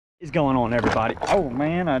What is going on, everybody? Oh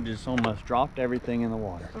man, I just almost dropped everything in the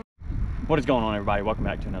water. What is going on, everybody? Welcome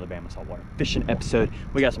back to another Bama Saltwater Fishing episode.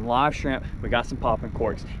 We got some live shrimp, we got some popping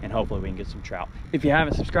corks, and hopefully we can get some trout. If you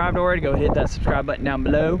haven't subscribed already, go hit that subscribe button down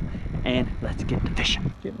below and let's get to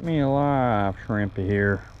fishing. Get me a live shrimpy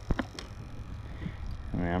here.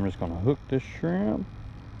 And I'm just gonna hook this shrimp.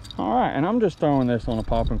 All right, and I'm just throwing this on a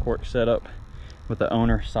popping cork setup with the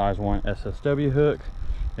owner size 1 SSW hook.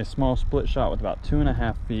 A small split shot with about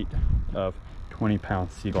 2.5 feet of 20-pound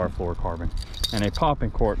Seaguar fluorocarbon and a popping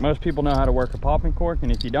cork. Most people know how to work a popping cork, and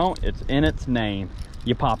if you don't, it's in its name.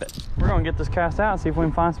 You pop it. We're gonna get this cast out and see if we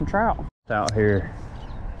can find some trout. It's out here.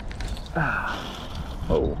 Oh,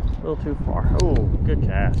 a little too far. Oh, good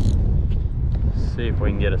cast. Let's see if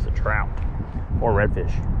we can get us a trout or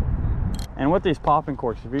redfish. And with these popping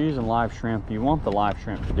corks, if you're using live shrimp, you want the live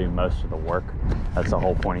shrimp to do most of the work. That's the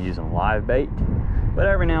whole point of using live bait. But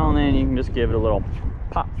every now and then you can just give it a little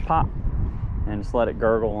pop, pop, and just let it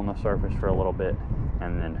gurgle on the surface for a little bit,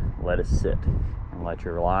 and then let it sit and let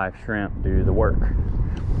your live shrimp do the work.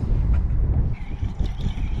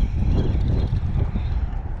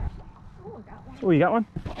 Oh, you got one?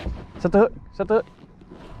 Set the hook, set the hook.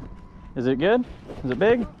 Is it good? Is it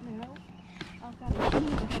big?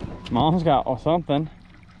 Mom's got something.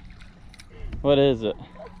 What is it?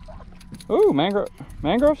 Ooh,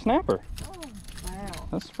 mangrove snapper.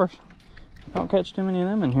 That's the first. Don't catch too many of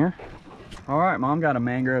them in here. All right, Mom got a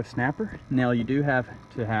mangrove snapper. Now you do have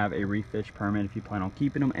to have a reef fish permit if you plan on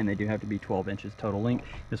keeping them, and they do have to be 12 inches total length.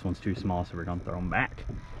 This one's too small, so we're gonna throw them back.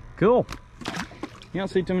 Cool. You don't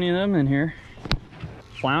see too many of them in here.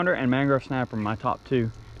 Flounder and mangrove snapper are my top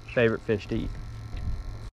 2 favorite fish to eat.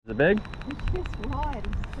 Is it big? It's just wide.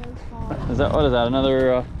 It's so small. Is that, what is that?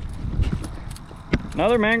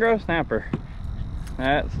 Another mangrove snapper.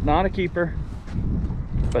 That's not a keeper,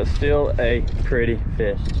 but still a pretty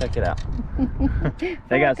fish. Check it out.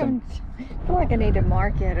 They got some. I feel like I need to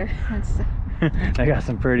mark it. They got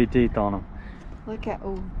some pretty teeth on them. Look at,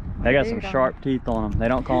 oh. They got some sharp teeth on them. They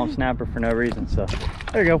don't call them snapper for no reason. So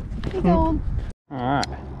there you go. Keep going. All right.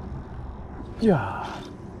 Yeah.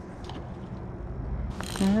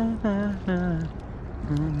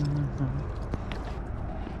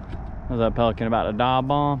 Was that pelican about to dive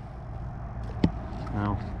bomb?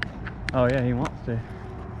 No. Oh yeah, he wants to.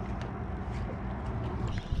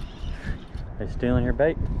 They stealing your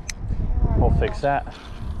bait? We'll fix that.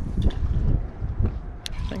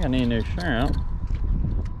 I think I need a new shrimp.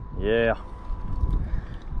 Yeah.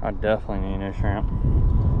 I definitely need a new shrimp.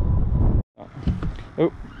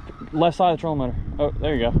 Oh, left side of the trolling motor. Oh,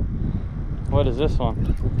 there you go. What is this one?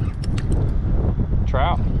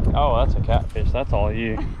 Trout? Oh, that's a catfish. That's all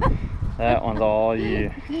you. That one's all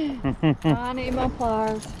you. I need my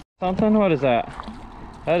pliers. Something? What is that?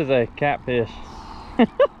 That is a catfish.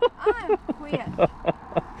 I'm quit.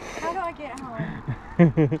 How do I get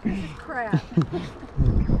home? This is crap.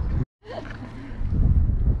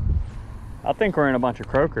 I think we're in a bunch of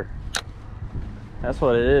croaker. That's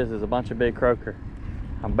what it is a bunch of big croaker.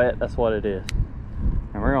 I bet that's what it is.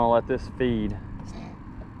 And we're gonna let this feed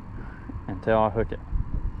until I hook it.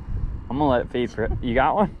 I'm gonna let it feed for it. You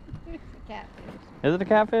got one? It's a catfish. Is it a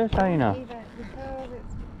catfish? How do you know? Because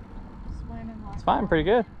it's swimming like It's fighting pretty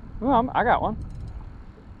good. Ooh, I got one.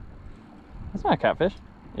 That's not a catfish.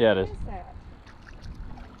 Yeah, it is. What is that?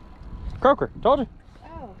 Croaker, told you.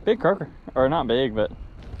 Oh. Big croaker. Or not big, but.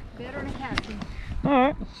 Better than a catfish.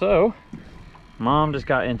 Alright, so Mom just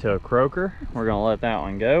got into a croaker. We're gonna let that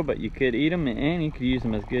one go, but you could eat them and you could use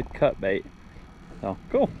them as good cut bait. So,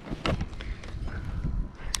 cool.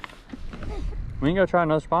 We can go try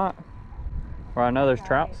another spot where I know there's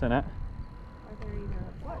trouts in it.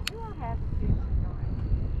 What do I have to do tonight?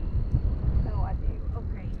 Oh, I do.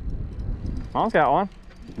 Okay. Mom's got one.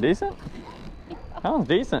 Decent? That one's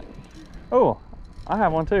decent. Oh, I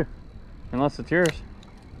have one too. Unless it's yours.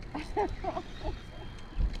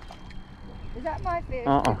 Is that my fish?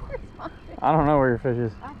 Uh-uh. Where's my fish? I don't know where your fish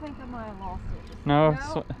is. I think I might have lost it. No.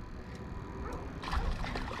 No?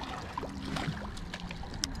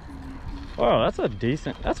 Whoa, that's a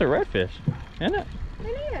redfish, isn't it?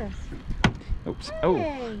 It is. Oops. Hey. Oh.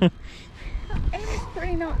 And it's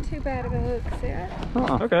pretty not too bad of a hook set.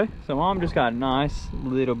 Okay, so Mom just got a nice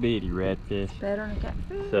little bitty redfish. Better than a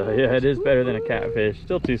catfish. So yeah, it is better than a catfish.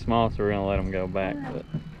 Still too small, so we're gonna let them go back. But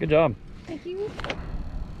good job. Thank you.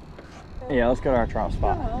 Yeah, let's go to our trout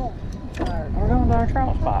spot. Oh, I'm tired. We're going to our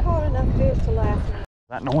trout I spot. caught enough fish to last me.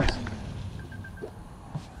 That noise.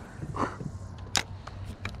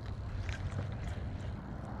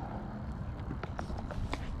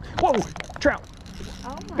 Whoa, trout.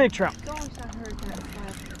 Oh my Big trout. gosh, I heard that.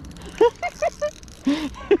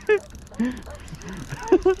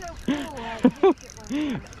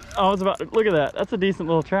 I was about to, look at that. That's a decent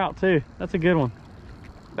little trout too. That's a good one.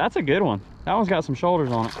 That's a good one. That one's got some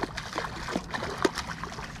shoulders on it.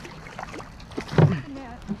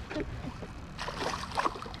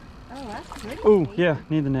 Oh, that's pretty. Oh, yeah,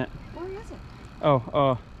 need the net. Where is it?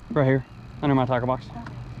 Oh, right here, under my tackle box.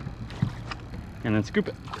 And then scoop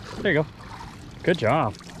it. There you go. Good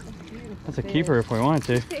job. That's a keeper if we wanted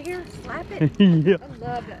to. Sit here, slap it. Yeah. I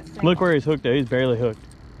love that thing. Look where he's hooked though. He's barely hooked.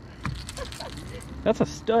 That's a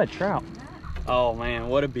stud trout. Oh man,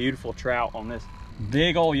 what a beautiful trout on this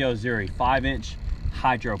big old Yozuri 5-inch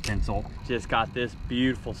hydro pencil. Just got this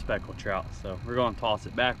beautiful speckled trout. So we're going to toss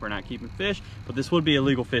it back. We're not keeping fish, but this would be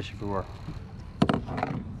illegal fish if we were.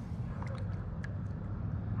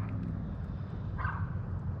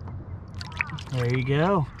 There you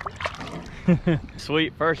go.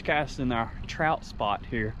 Sweet, first cast in our trout spot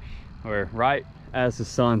here, where right as the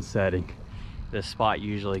sun's setting, this spot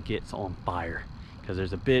usually gets on fire because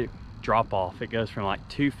there's a big drop off. It goes from like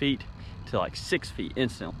 2 feet to like 6 feet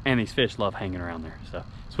instantly, and these fish love hanging around there. So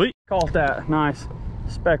sweet, caught that nice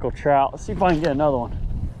speckled trout. Let's see if I can get another one.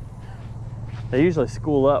 They usually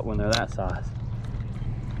school up when they're that size.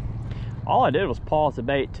 All I did was pause the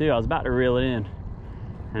bait too. I was about to reel it in,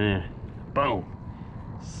 and then boom,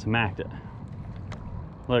 smacked it.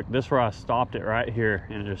 Look, this is where I stopped it right here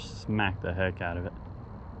and just smacked the heck out of it.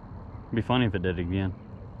 It'd be funny if it did it again.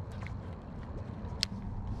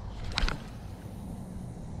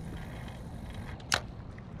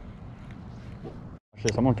 Watch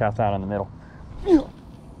this, I'm gonna cast out in the middle.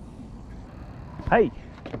 Hey.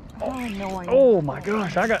 Oh my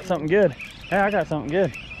gosh, I got something good. Hey, I got something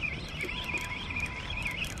good.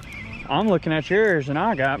 I'm looking at yours and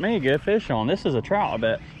I got me a good fish on. This is a trout, I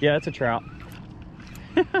bet. Yeah, it's a trout.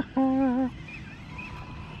 No,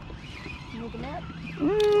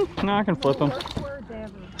 I can flip him.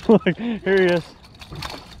 Look, here he is.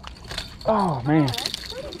 Oh man,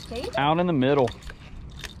 out in the middle.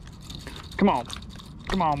 Come on,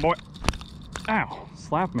 boy. Ow,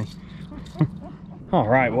 slap me. All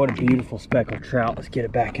right, what a beautiful speckled trout. Let's get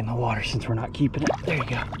it back in the water since we're not keeping it. There you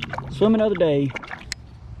go. Swim another day.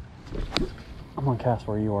 I'm gonna cast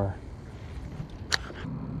where you are.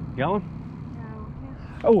 You got one?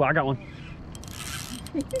 No. Oh, I got one.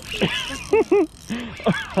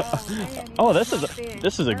 Oh, this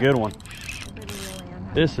is a good one.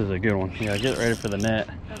 This is a good one. Yeah, get ready for the net.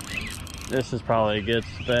 This is probably a good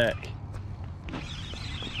spec.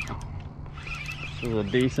 This is a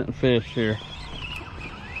decent fish here.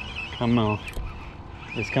 Come on.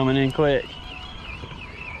 It's coming in quick.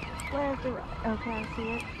 Where's the right? Okay, I see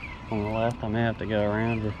it. On the left, I may have to go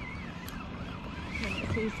around you.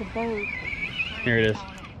 It's a boat. Here it is.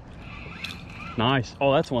 Nice.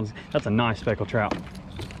 Oh, that's a nice speckled trout.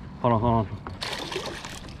 Hold on.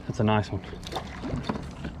 That's a nice one.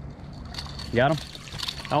 You got him?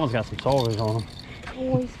 That one's got some shoulders on him.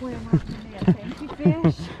 Boy, swim off the net. Thank you,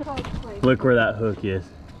 fish. Look where that hook is.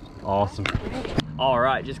 Awesome. All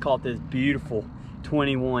right, just caught this beautiful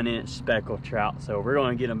 21-inch speckled trout. So we're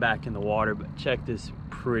gonna get them back in the water, but check this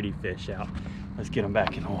pretty fish out. Let's get them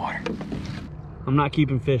back in the water. I'm not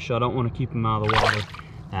keeping fish, so I don't want to keep them out of the water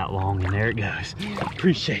that long, and there it goes.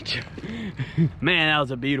 Appreciate you. Man, that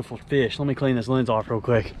was a beautiful fish. Let me clean this lens off real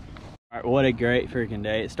quick. All right, what a great freaking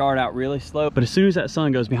day. It started out really slow, but as soon as that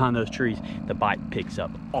sun goes behind those trees, the bite picks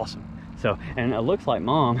up. Awesome. So, and it looks like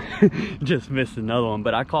Mom just missed another one,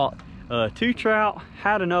 but I caught 2 trout,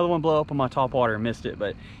 had another one blow up on my top water and missed it,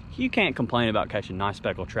 but you can't complain about catching nice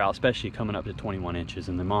speckled trout, especially coming up to 21 inches.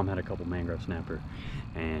 And then Mom had a couple mangrove snapper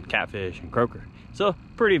and catfish and croaker. So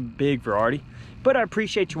pretty big variety. But I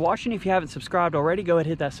appreciate you watching. If you haven't subscribed already, go ahead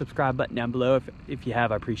and hit that subscribe button down below. If you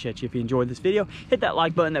have, I appreciate you. If you enjoyed this video, hit that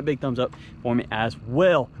like button, that big thumbs up for me as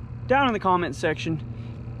well. Down in the comment section,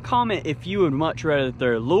 comment if you would much rather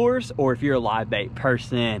throw lures or if you're a live bait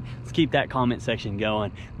person. Let's keep that comment section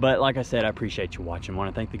going. But like I said, I appreciate you watching. I want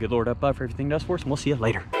to thank the good Lord up above for everything he does for us, and we'll see you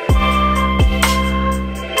later.